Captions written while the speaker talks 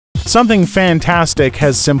something fantastic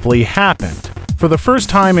has simply happened. For the first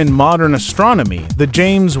time in modern astronomy, the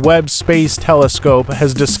James Webb Space Telescope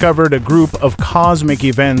has discovered a group of cosmic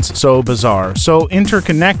events so bizarre, so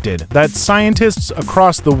interconnected, that scientists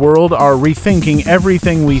across the world are rethinking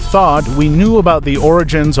everything we thought we knew about the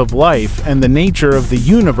origins of life and the nature of the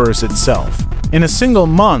universe itself. In a single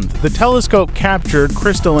month, the telescope captured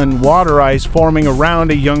crystalline water ice forming around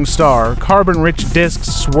a young star, carbon-rich disks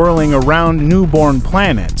swirling around newborn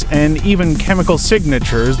planets, and even chemical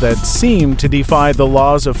signatures that seemed to defy the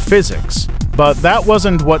laws of physics. But that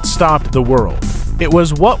wasn't what stopped the world. It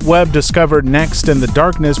was what Webb discovered next in the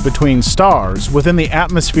darkness between stars, within the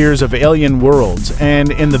atmospheres of alien worlds, and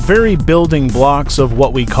in the very building blocks of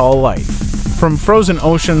what we call life. From frozen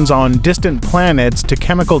oceans on distant planets to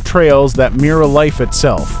chemical trails that mirror life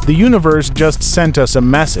itself, the universe just sent us a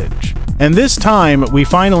message. And this time, we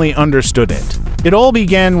finally understood it. It all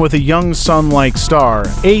began with a young sun-like star,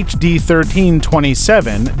 HD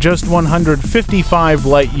 1327, just 155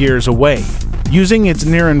 light-years away. Using its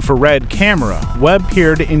near-infrared camera, Webb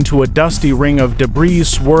peered into a dusty ring of debris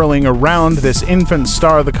swirling around this infant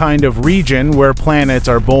star, the kind of region where planets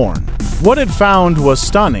are born. What it found was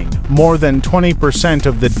stunning. More than 20%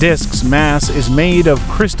 of the disk's mass is made of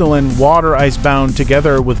crystalline water ice bound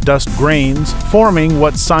together with dust grains, forming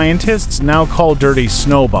what scientists now call dirty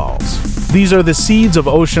snowballs. These are the seeds of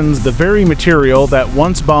oceans, the very material that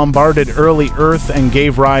once bombarded early Earth and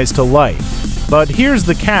gave rise to life. But here's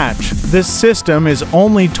the catch: this system is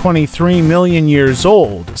only 23 million years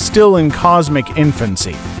old, still in cosmic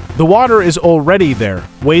infancy. The water is already there,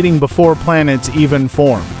 waiting before planets even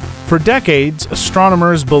form. For decades,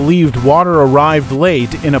 astronomers believed water arrived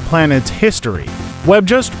late in a planet's history. Webb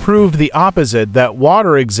just proved the opposite, that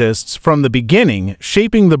water exists from the beginning,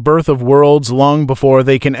 shaping the birth of worlds long before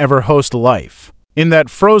they can ever host life. In that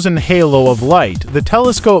frozen halo of light, the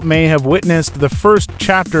telescope may have witnessed the first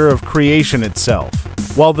chapter of creation itself.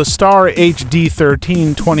 While the star HD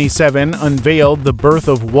 1327 unveiled the birth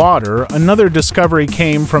of water, another discovery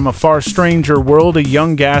came from a far stranger world, a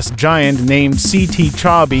young gas giant named CT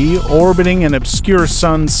Chauby, orbiting an obscure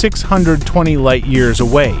sun 620 light-years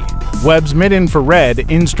away. Webb's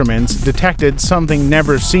mid-infrared instruments detected something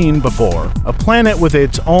never seen before, a planet with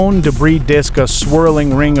its own debris disk, a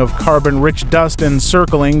swirling ring of carbon-rich dust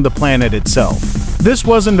encircling the planet itself. This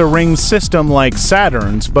wasn't a ring system like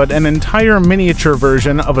Saturn's, but an entire miniature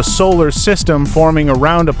version of a solar system forming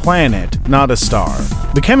around a planet, not a star.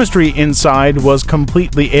 The chemistry inside was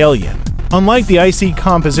completely alien. Unlike the icy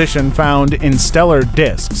composition found in stellar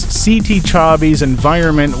disks, CT Chauby's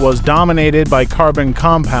environment was dominated by carbon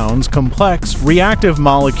compounds, complex, reactive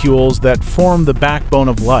molecules that form the backbone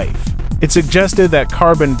of life. It suggested that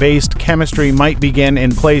carbon-based chemistry might begin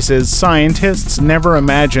in places scientists never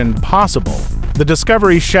imagined possible. The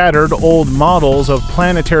discovery shattered old models of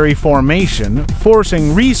planetary formation,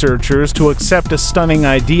 forcing researchers to accept a stunning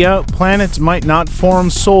idea: planets might not form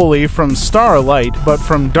solely from starlight but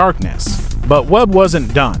from darkness. But Webb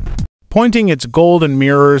wasn't done. Pointing its golden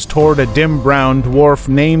mirrors toward a dim brown dwarf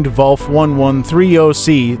named Wolf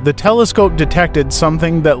 1130c, the telescope detected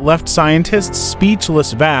something that left scientists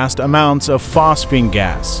speechless: vast amounts of phosphine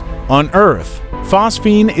gas. On Earth,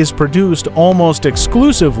 phosphine is produced almost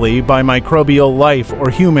exclusively by microbial life or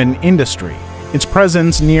human industry. Its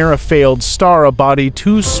presence near a failed star, a body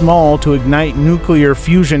too small to ignite nuclear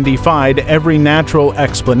fusion, defied every natural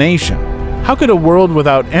explanation. How could a world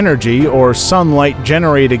without energy or sunlight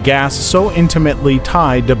generate a gas so intimately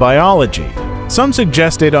tied to biology? Some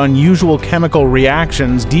suggested unusual chemical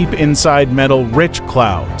reactions deep inside metal-rich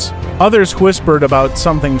clouds. Others whispered about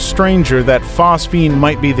something stranger, that phosphine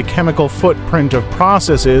might be the chemical footprint of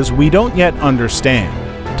processes we don't yet understand.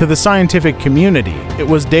 To the scientific community, it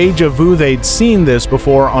was déjà vu. They'd seen this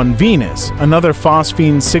before on Venus, another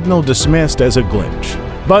phosphine signal dismissed as a glitch.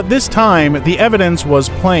 But this time, the evidence was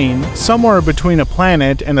plain: somewhere between a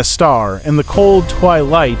planet and a star, in the cold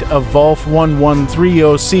twilight of Wolf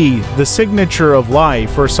 1130c, the signature of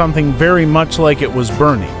life, or something very much like it was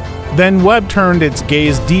burning. Then Webb turned its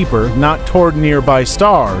gaze deeper, not toward nearby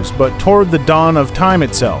stars, but toward the dawn of time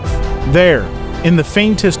itself. There, in the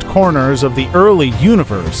faintest corners of the early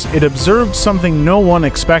universe, it observed something no one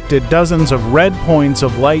expected: dozens of red points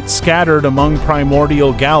of light scattered among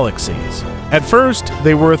primordial galaxies. At first,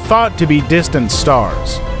 they were thought to be distant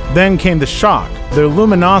stars. Then came the shock. Their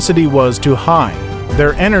luminosity was too high,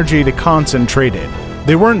 their energy too concentrated.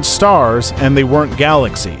 They weren't stars, and they weren't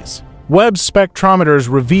galaxies. Webb's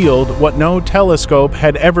spectrometers revealed what no telescope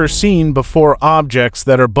had ever seen before: objects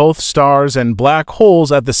that are both stars and black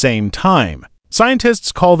holes at the same time.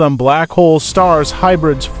 Scientists call them black hole stars,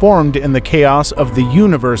 hybrids formed in the chaos of the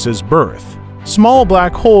universe's birth. Small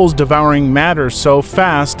black holes devouring matter so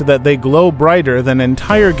fast that they glow brighter than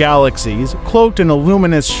entire galaxies, cloaked in a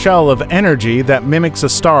luminous shell of energy that mimics a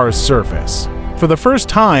star's surface. For the first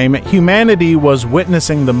time, humanity was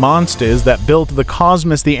witnessing the monsters that built the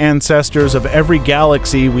cosmos, the ancestors of every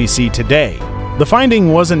galaxy we see today. The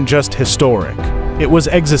finding wasn't just historic, it was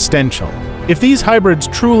existential. If these hybrids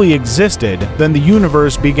truly existed, then the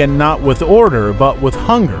universe began not with order, but with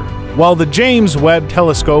hunger. While the James Webb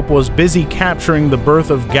Telescope was busy capturing the birth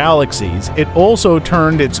of galaxies, it also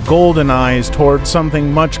turned its golden eyes toward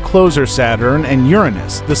something much closer: Saturn and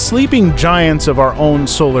Uranus, the sleeping giants of our own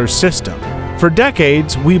solar system. For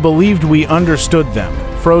decades, we believed we understood them,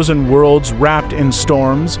 frozen worlds wrapped in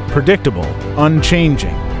storms, predictable,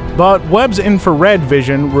 unchanging. But Webb's infrared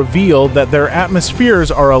vision revealed that their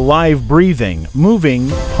atmospheres are alive, breathing, moving,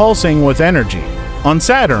 pulsing with energy. On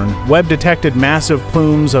Saturn, Webb detected massive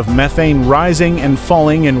plumes of methane rising and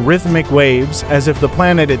falling in rhythmic waves as if the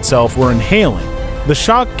planet itself were inhaling. The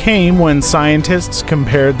shock came when scientists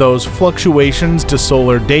compared those fluctuations to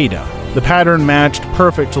solar data. The pattern matched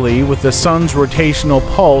perfectly with the sun's rotational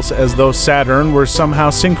pulse, as though Saturn were somehow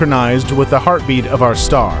synchronized with the heartbeat of our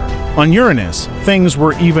star. On Uranus, things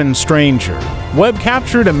were even stranger. Webb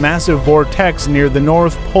captured a massive vortex near the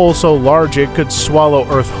North Pole so large it could swallow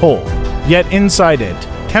Earth whole. Yet inside it,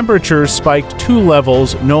 temperatures spiked to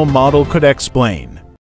levels no model could explain.